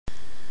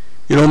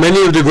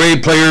Many of the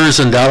great players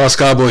in Dallas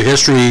Cowboy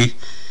history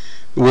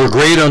were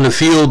great on the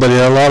field, but they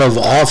had a lot of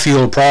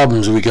off-field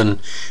problems. The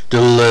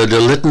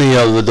litany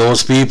of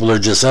those people are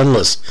just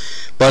endless.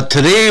 But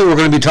today we're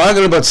going to be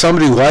talking about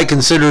somebody who I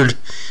considered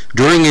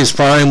during his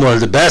prime one of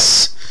the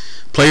best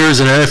players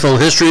in NFL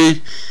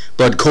history,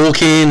 but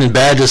cocaine and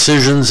bad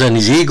decisions and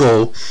his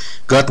ego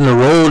got in the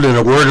road, and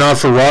it were not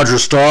for Roger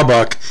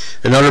Staubach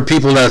and other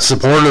people that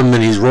support him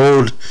in his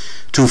road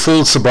to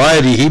full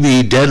sobriety, he'd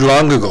be dead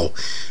long ago.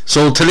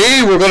 So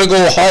today we're going to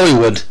go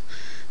Hollywood,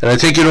 and I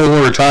think you know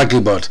who we're talking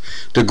about,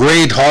 the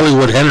great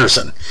Hollywood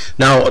Henderson.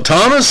 Now,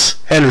 Thomas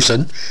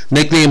Henderson,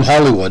 nicknamed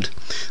Hollywood,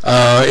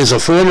 is a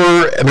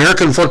former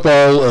American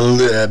football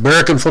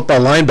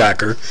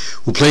linebacker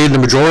who played the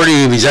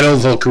majority of his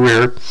NFL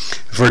career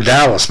for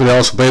Dallas, but he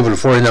also played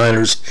with the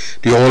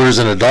 49ers, the Oilers,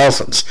 and the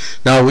Dolphins.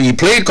 Now, he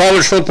played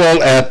college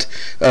football at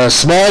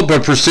small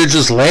but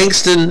prestigious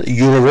Langston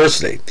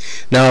University.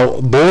 Now,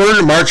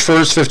 born March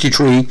 1st,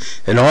 53,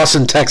 in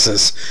Austin,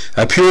 Texas,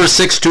 a pure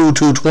 6'2",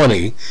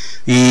 220,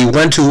 he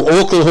went to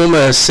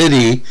Oklahoma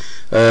City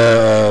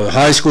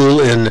High School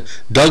in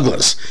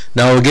Douglas.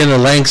 Now, again,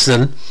 in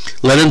Langston,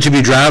 led him to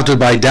be drafted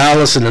by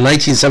Dallas in the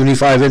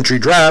 1975 entry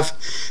draft,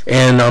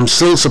 and I'm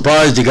still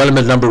surprised he got him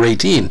at number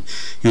 18.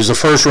 He was a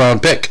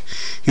first-round pick.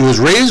 He was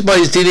raised by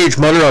his teenage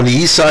mother on the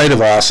east side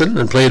of Austin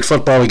and played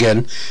football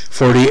again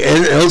for the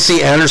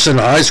L.C. Anderson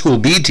High School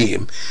B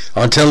team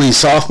until his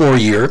sophomore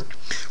year,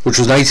 which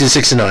was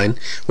 1969,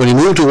 when he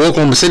moved to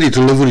Oklahoma City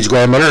to live with his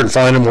grandmother and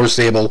find a more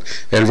stable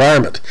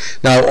environment.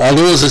 Now,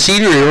 although as a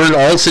senior he earned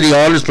all-city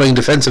honors playing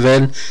defensive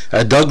end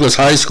at Douglas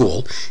High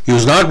School, he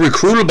was not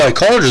recruited by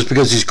colleges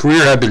because his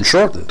career had been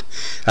shortened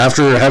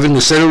after having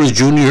to settle his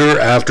junior year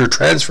after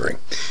transferring.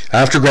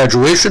 After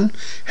graduation,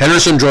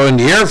 Henderson joined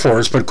the Air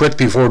Force but quit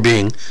before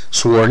being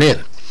sworn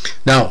in.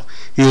 Now,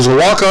 he was a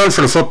walk-on for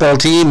the football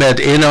team at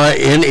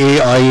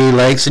NAIA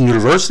Langston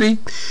University,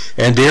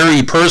 and there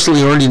he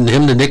personally earned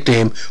him the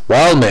nickname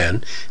Wild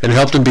Man and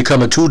helped him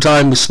become a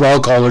two-time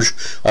small college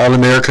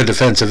All-America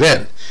defensive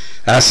end.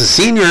 As a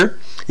senior,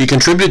 he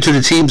contributed to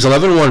the team's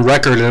 11-1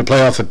 record in a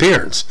playoff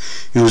appearance.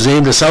 He was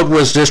named the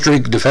Southwest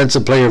District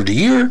Defensive Player of the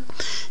Year.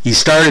 He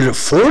started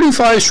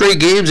 45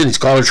 straight games in his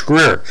college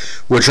career,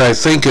 which I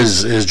think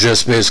is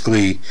just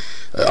basically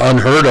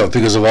unheard of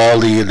because of all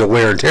the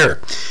wear and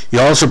tear. He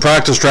also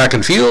practiced track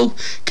and field,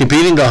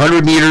 competing the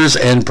 100 meters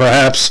and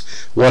perhaps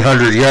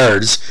 100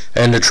 yards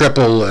and the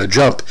triple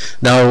jump.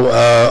 Now,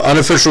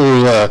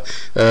 unofficial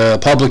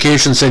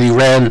publications said he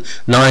ran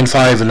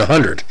 9.5 in the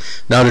 100.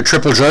 Now, the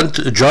triple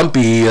jump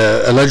he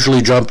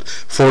allegedly jumped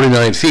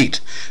 49 feet.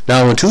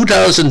 Now, in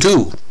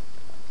 2002,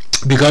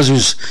 because of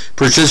his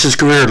prestigious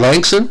career at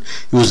Langston,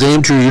 he was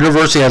named to the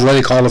University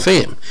Athletic Hall of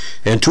Fame.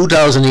 In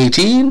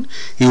 2018,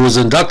 he was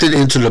inducted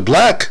into the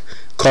Black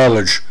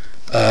College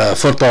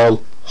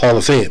Football Hall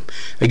of Fame.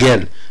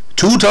 Again,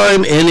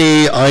 two-time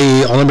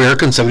NAIA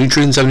All-American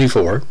 73 and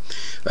 74,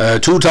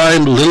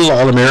 two-time Little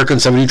All-American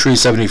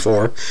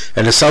 73-74,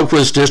 and a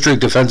Southwest District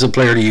Defensive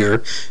Player of the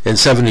Year in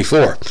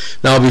 74.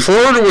 Now,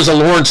 before there was a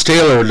Lawrence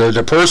Taylor,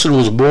 the person who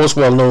was most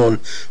well known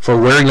for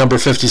wearing number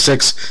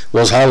 56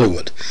 was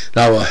Hollywood.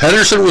 Now,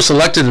 Henderson was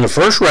selected in the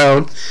first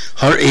round,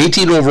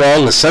 18 overall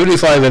in the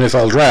 75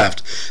 NFL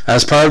draft,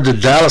 as part of the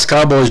Dallas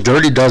Cowboys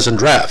Dirty Dozen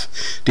draft.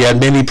 They had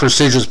many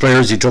prestigious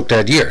players he took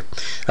that year.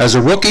 As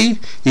a rookie,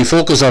 he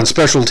focused on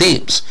special teams.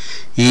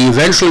 He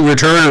eventually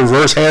returned a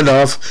reverse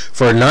handoff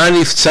for a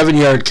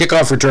 97-yard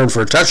kickoff return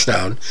for a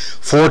touchdown,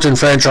 fourth in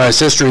franchise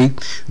history,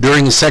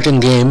 during his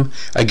second game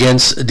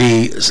against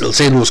the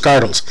St. Louis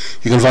Cardinals.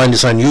 You can find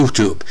this on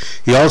YouTube.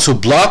 He also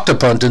blocked a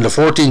punt in the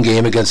 14th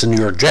game against the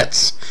New York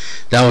Jets.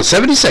 Now, in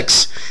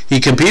 76, he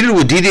competed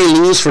with D.D.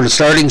 Lewis for the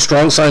starting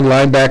strong-side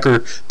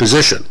linebacker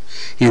position.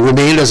 He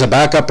remained as a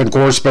backup and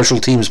core special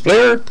teams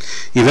player.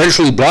 He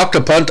eventually blocked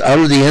a punt out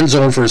of the end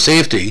zone for a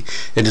safety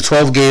in the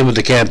 12th game of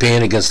the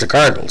campaign against the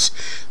Cardinals.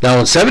 Now,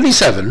 in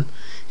 77,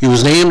 he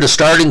was named a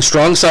starting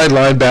strong-side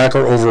linebacker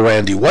over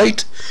Randy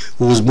White,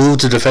 who was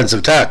moved to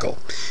defensive tackle.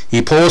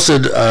 He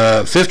posted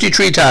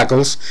 53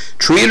 tackles,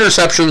 3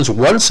 interceptions,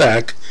 1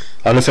 sack,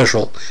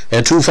 unofficial,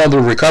 and 2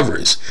 fumble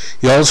recoveries.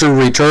 He also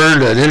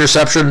returned an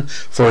interception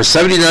for a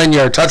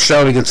 79-yard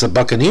touchdown against the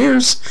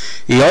Buccaneers.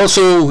 He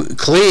also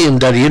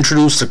claimed that he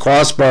introduced the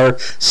crossbar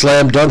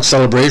slam dunk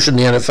celebration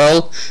in the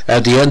NFL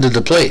at the end of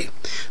the play.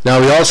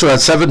 Now, he also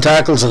had 7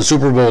 tackles in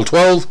Super Bowl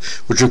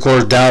 12, which of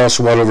course Dallas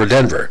won over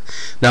Denver.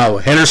 Now,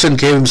 Henderson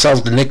gave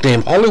himself the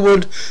nickname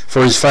Hollywood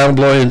for his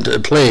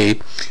flamboyant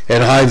play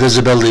and high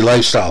visibility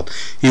lifestyle.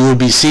 He would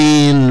be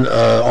seen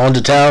on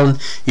the town.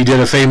 He did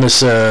a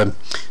famous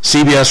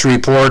CBS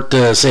report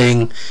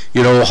saying,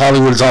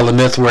 Hollywood's all a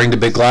myth, wearing the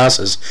big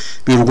glasses.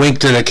 He would wink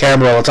to the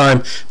camera all the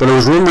time, but there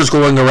was rumors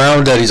going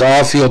around that his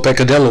off-field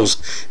peccadillos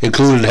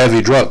included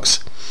heavy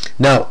drugs.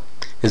 Now,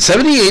 in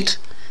 78,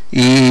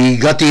 he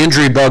got the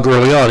injury bug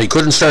early on. He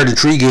couldn't start the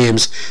 3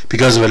 games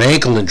because of an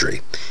ankle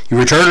injury. He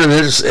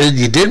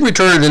did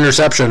return an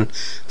interception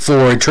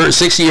for a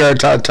 60-yard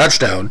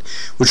touchdown,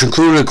 which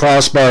included a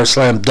crossbar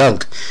slam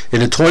dunk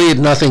in a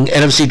 28-0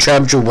 NFC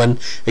Championship win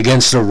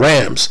against the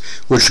Rams,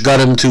 which got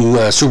him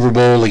to Super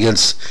Bowl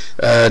against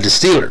the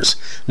Steelers.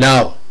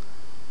 Now,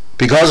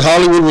 because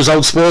Hollywood was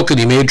outspoken,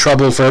 he made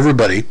trouble for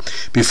everybody.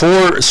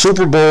 Before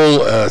Super Bowl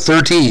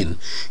 13,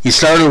 he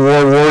started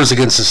wars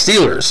against the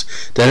Steelers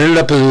that ended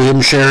up with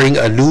him sharing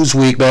a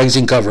Newsweek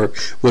magazine cover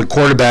with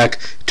quarterback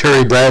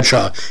Terry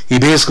Bradshaw. He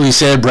basically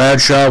said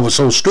Bradshaw was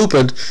so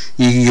stupid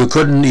you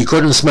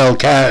couldn't spell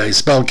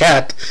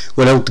cat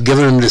without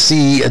giving him the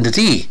C and the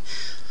T.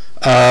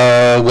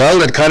 Well,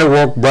 that kind of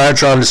woke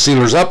Bradshaw and the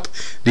Steelers up.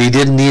 He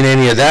didn't need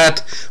any of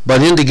that.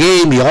 But in the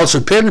game, he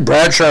also pinned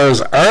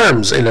Bradshaw's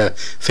arms in a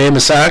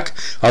famous sack,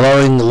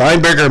 allowing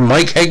linebacker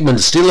Mike Hegman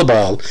to steal the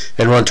ball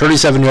and run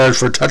 37 yards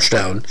for a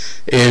touchdown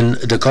in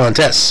the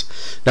contest.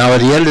 Now, at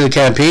the end of the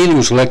campaign, he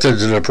was selected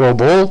to the Pro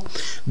Bowl.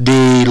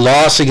 The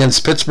loss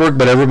against Pittsburgh,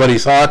 but everybody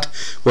thought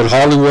with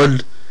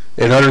Hollywood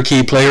and other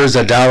key players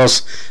that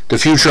Dallas, the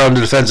future on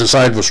the defensive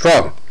side was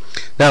strong.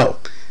 Now,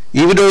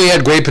 even though he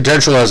had great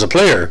potential as a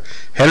player,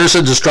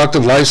 Henderson's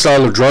destructive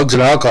lifestyle of drugs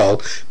and alcohol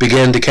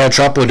began to catch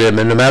up with him,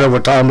 and no matter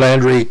what Tom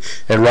Landry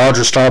and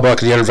Roger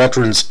Staubach and the other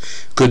veterans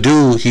could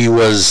do, he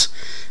was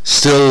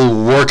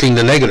still working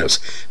the negatives.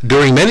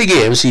 During many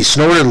games, he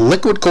snorted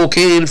liquid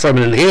cocaine from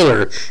an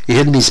inhaler he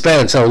hid in his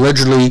pants. Now,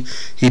 allegedly,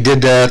 he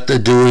did that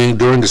during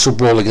the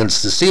Super Bowl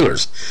against the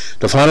Steelers.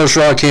 The final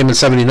straw came in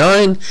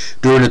 '79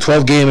 during the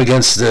 12th game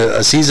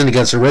a season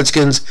against the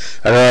Redskins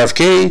at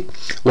RFK.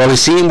 While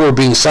his team were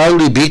being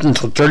solidly beaten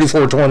to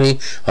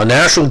 34-20 on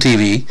national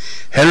TV,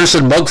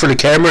 Henderson mugged for the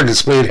camera and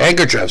displayed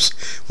handkerchiefs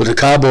with the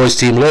Cowboys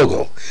team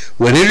logo.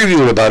 When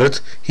interviewed about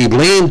it, he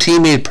blamed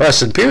teammate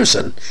Preston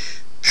Pearson,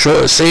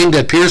 saying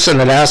that Pearson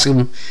had asked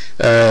him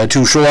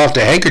to show off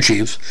the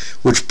handkerchiefs,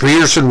 which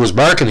Pearson was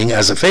marketing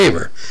as a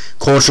favor.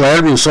 Coach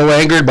Landry was so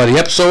angered by the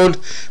episode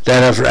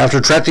that after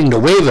threatening to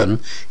waive him,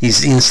 he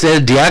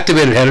instead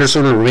deactivated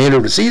Henderson for the remainder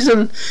of the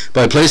season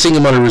by placing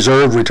him on a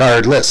reserve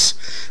retired list.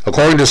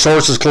 According to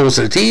sources close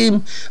to the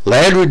team,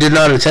 Landry did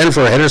not intend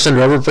for Henderson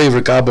to ever play for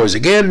the Cowboys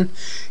again,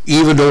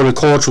 even though the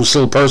coach was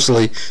still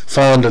personally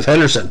fond of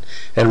Henderson.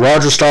 And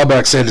Roger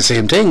Staubach said the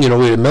same thing. He had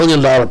 $1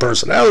 million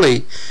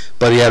personality,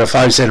 but he had a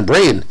 5-cent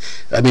brain.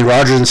 I mean,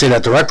 Roger didn't say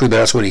that directly, but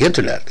that's what he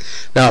hinted at.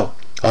 Now,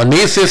 on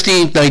May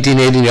 15,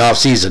 1980, in the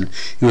offseason,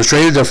 he was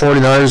traded to the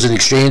 49ers in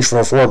exchange for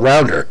a 4th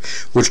rounder,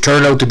 which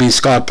turned out to be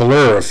Scott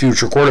Pelleur, a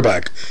future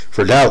quarterback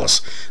for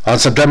Dallas. On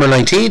September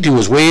 19th, he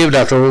was waived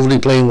after only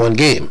playing 1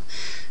 game.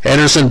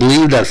 Henderson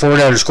believed that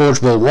 49ers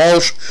coach Bill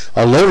Walsh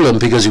unloaded him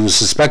because he was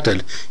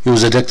suspected he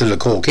was addicted to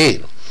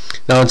cocaine.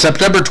 Now, on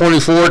September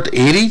 24th,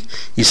 80,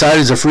 he signed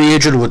as a free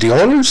agent with the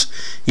Oilers.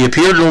 He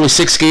appeared in only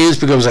 6 games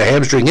because of a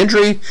hamstring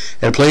injury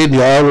and played in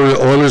the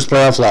Oilers'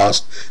 playoff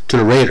loss to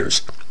the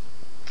Raiders.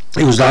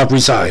 He was not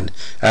re-signed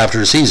after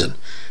the season.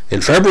 In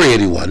February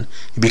 81,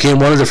 he became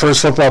one of the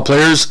first football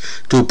players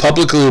to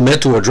publicly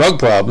admit to a drug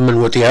problem,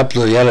 and with the help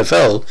of the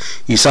NFL,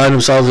 he signed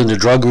himself into the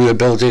drug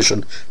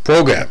rehabilitation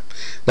program.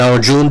 Now,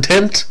 on June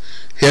 10th,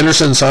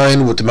 Henderson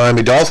signed with the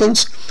Miami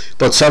Dolphins,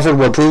 but suffered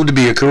what proved to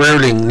be a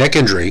career-ending neck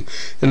injury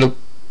in the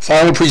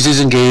final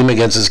preseason game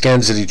against his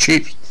Kansas City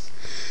Chiefs.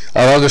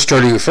 On August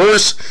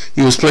 31st,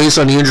 he was placed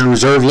on the injured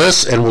reserve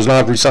list and was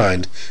not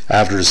re-signed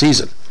after the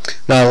season.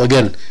 Now,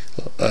 again,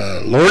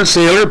 Lawrence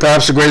Taylor,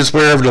 perhaps the greatest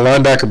player of the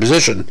linebacker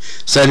position,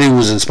 said he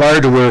was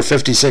inspired to wear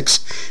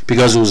 56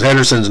 because it was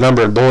Henderson's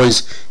number, and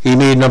boys, he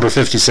made number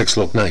 56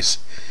 look nice.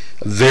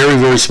 A very,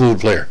 very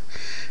smooth player.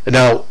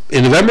 Now,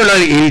 in November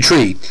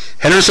 1983,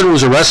 Henderson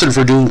was arrested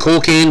for doing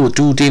cocaine with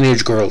 2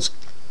 teenage girls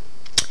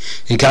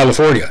in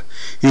California.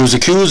 He was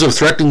accused of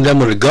threatening them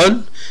with a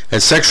gun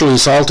and sexually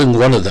assaulting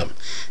one of them.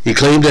 He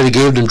claimed that he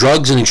gave them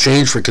drugs in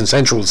exchange for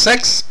consensual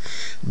sex.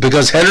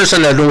 Because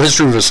Henderson had no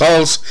history of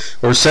assaults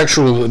or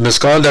sexual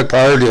misconduct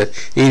prior to the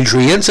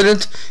 83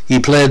 incident, he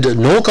pled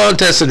no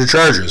contest to the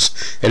charges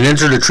and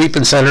entered a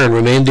treatment center and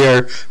remained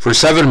there for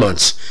 7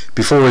 months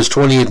before his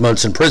 28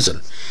 months in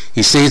prison.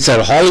 He states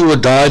that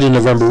Hollywood died on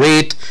November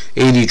 8,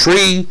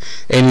 83,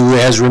 and he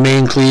has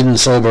remained clean and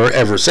sober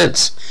ever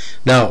since.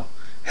 Now,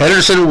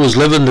 Henderson was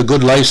living the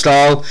good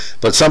lifestyle,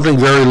 but something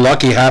very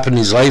lucky happened in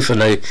his life,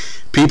 and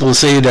people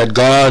say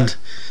that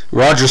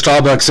Roger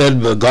Staubach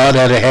said God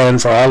had a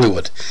hand for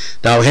Hollywood.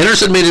 Now,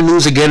 Henderson made the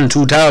news again in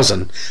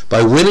 2000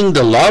 by winning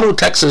the Lotto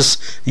Texas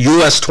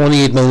U.S.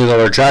 $28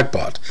 million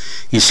jackpot.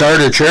 He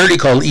started a charity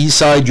called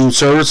Eastside Youth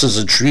Services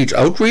and Street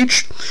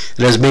Outreach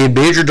and has made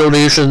major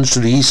donations to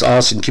the East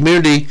Austin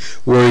community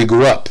where he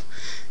grew up.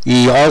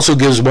 He also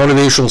gives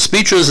motivational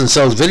speeches and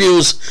sells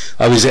videos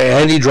of his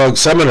anti-drug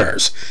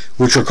seminars,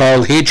 which are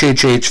called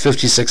HHH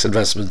 56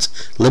 Investments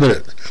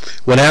Limited.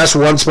 When asked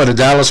once by the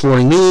Dallas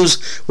Morning News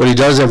what he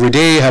does every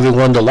day, having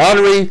won the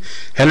lottery,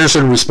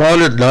 Henderson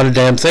responded, "Not a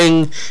damn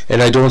thing,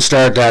 and I don't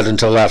start that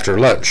until after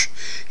lunch."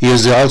 He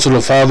is also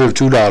the father of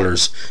 2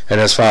 daughters and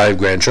has 5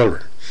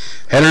 grandchildren.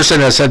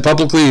 Henderson has said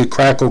publicly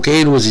crack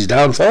cocaine was his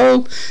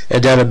downfall,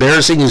 and that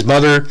embarrassing his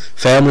mother,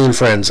 family, and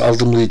friends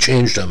ultimately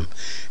changed him,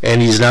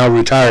 and he's now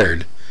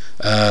retired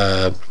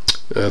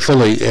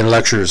fully in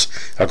lectures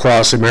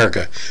across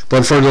America.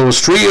 But for those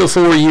 3 or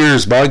 4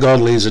 years, by God,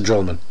 ladies and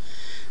gentlemen,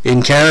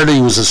 in Canada,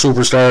 he was a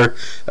superstar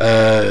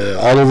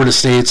all over the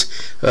States.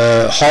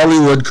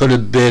 Hollywood could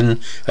have been,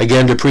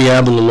 again, the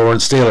preamble to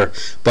Lawrence Taylor.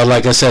 But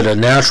like I said, a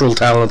natural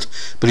talent,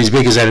 but his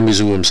biggest enemy is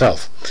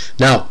himself.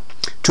 Now,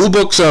 2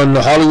 books on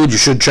Hollywood you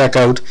should check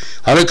out.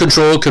 Out of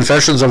Control,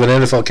 Confessions of an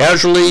NFL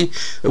Casualty,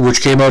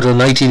 which came out in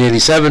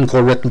 1987,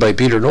 co-written by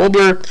Peter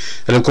Nobler.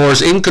 And of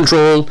course, In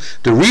Control,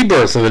 The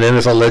Rebirth of an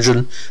NFL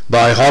Legend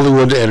by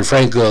Hollywood and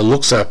Frank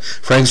Luxa.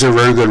 Frank's a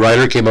very good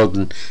writer, came out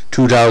in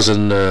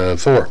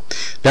 2004.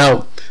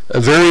 Now, a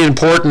very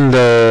important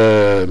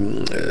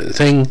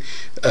thing,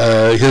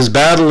 his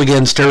battle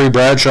against Terry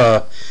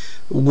Bradshaw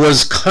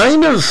was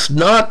kind of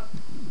not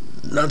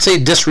say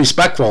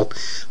disrespectful,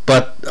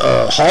 but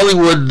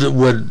Hollywood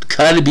would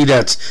kind of be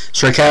that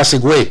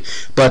sarcastic way.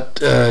 But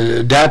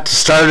that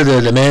started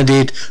a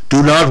mandate: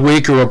 do not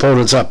wake your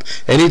opponents up.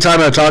 Anytime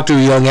I talk to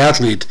a young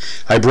athlete,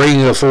 I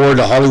bring forward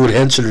a Hollywood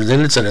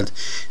incident.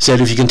 Said,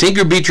 if you can think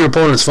you beat your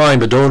opponents, fine,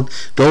 but don't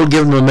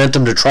give them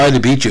momentum to try to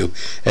beat you.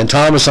 And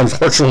Thomas,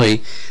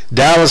 unfortunately,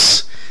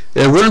 Dallas.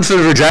 It wouldn't fit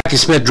for Jackie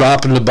Smith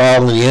dropping the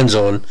ball in the end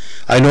zone.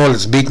 I know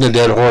it's beating a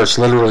dead horse,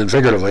 literally and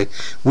figuratively.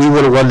 We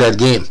would have won that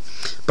game.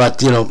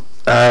 But,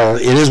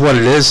 it is what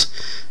it is.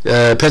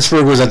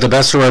 Pittsburgh was at the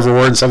best they ever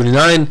were in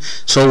 79.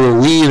 So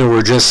were we, and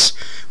we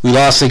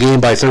lost the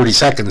game by 30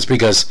 seconds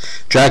because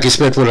Jackie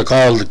Smith would have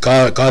called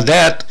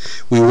that.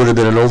 We would have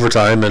been in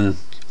overtime, and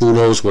who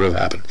knows what would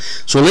have happened.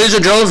 So, ladies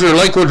and gentlemen, if you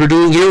like what we're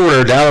doing here with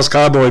our Dallas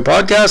Cowboy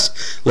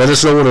podcast, let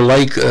us know what to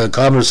like,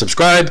 comment,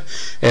 subscribe,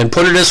 and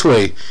put it this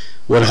way.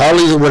 When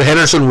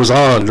Henderson was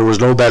on, there was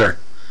no better.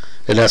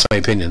 And that's my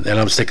opinion, and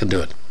I'm sticking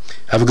to it.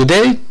 Have a good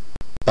day.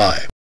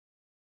 Bye.